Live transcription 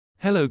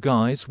Hello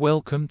guys,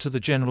 welcome to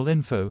the general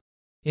info.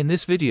 In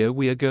this video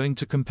we are going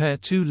to compare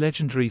two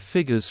legendary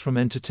figures from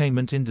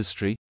entertainment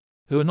industry,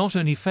 who are not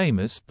only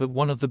famous but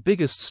one of the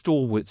biggest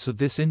stalwarts of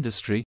this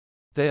industry.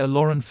 They are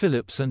Lauren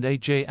Phillips and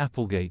AJ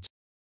Applegate.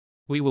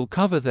 We will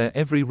cover their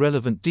every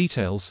relevant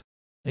details,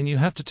 and you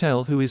have to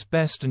tell who is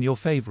best and your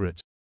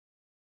favorite.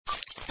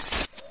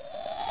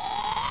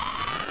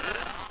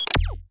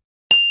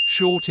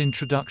 Short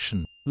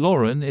introduction.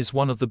 Lauren is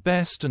one of the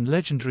best and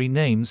legendary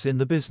names in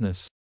the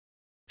business.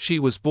 She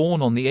was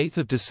born on the 8th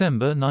of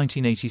December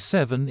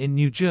 1987 in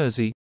New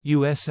Jersey,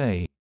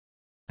 USA.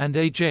 And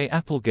AJ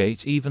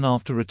Applegate, even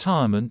after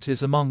retirement,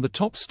 is among the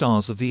top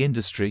stars of the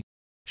industry.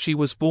 She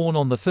was born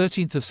on the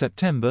 13th of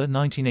September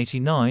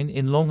 1989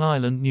 in Long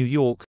Island, New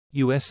York,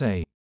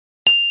 USA.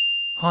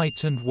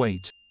 Height and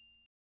weight.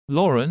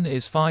 Lauren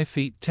is 5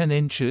 feet 10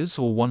 inches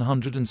or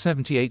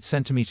 178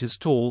 centimeters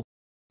tall,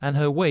 and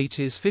her weight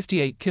is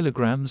 58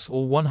 kilograms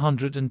or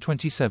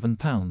 127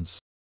 pounds.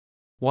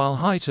 While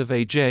height of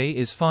AJ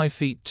is 5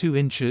 feet 2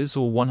 inches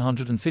or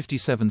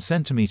 157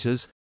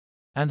 centimeters,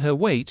 and her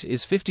weight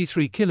is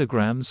 53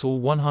 kilograms or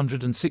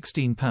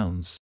 116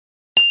 pounds.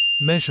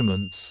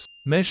 Measurements.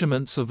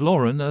 Measurements of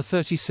Lauren are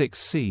 36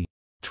 c.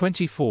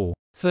 24.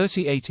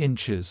 38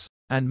 inches,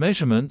 and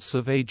measurements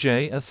of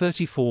AJ are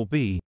 34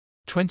 b.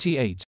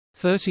 28.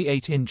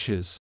 38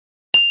 inches.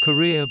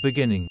 Career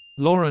beginning.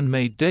 Lauren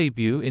made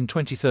debut in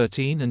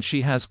 2013 and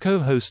she has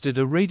co-hosted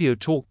a radio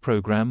talk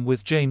program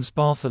with James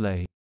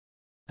Bartholet.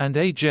 And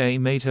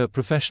AJ made her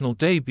professional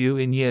debut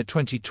in year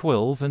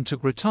 2012 and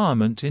took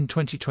retirement in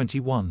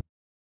 2021.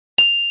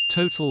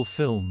 Total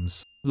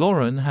films.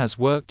 Lauren has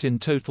worked in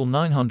total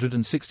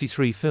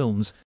 963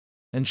 films,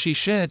 and she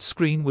shared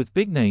screen with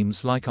big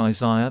names like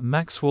Isaiah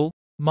Maxwell,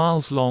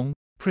 Miles Long,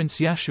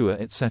 Prince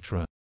Yashua,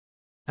 etc.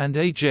 And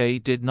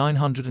AJ did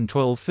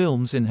 912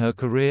 films in her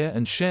career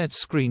and shared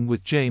screen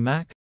with J.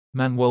 Mac,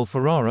 Manuel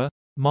Ferrara,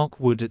 Mark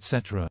Wood,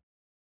 etc.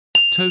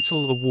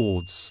 Total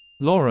awards.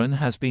 Lauren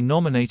has been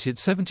nominated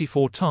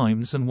 74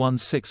 times and won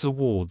 6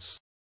 awards,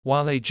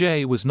 while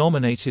AJ was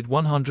nominated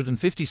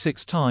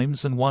 156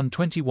 times and won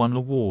 21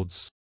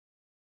 awards.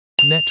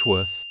 Net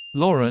worth.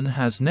 Lauren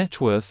has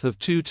net worth of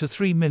 $2 to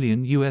 $3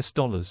 million,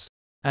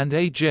 and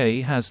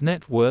AJ has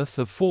net worth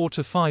of $4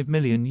 to $5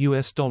 million.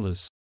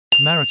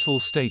 Marital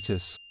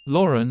status.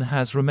 Lauren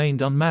has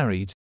remained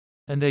unmarried,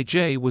 and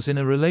AJ was in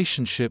a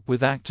relationship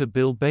with actor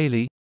Bill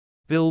Bailey.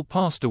 Bill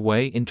passed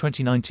away in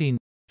 2019.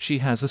 She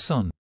has a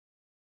son.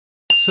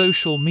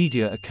 Social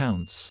media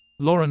accounts.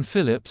 Lauren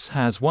Phillips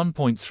has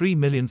 1.3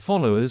 million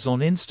followers on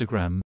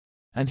Instagram,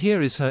 and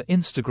here is her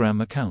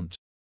Instagram account.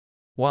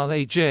 While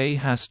AJ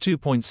has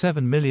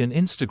 2.7 million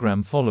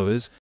Instagram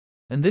followers,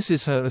 and this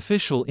is her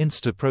official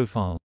Insta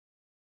profile.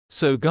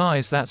 So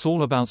guys, that's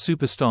all about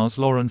superstars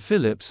Lauren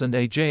Phillips and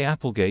AJ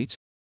Applegate.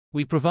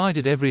 We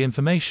provided every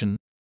information.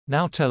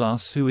 Now tell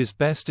us who is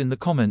best in the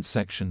comments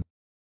section.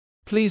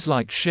 Please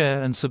like,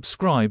 share and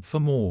subscribe for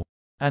more.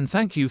 And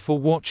thank you for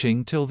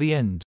watching till the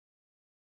end.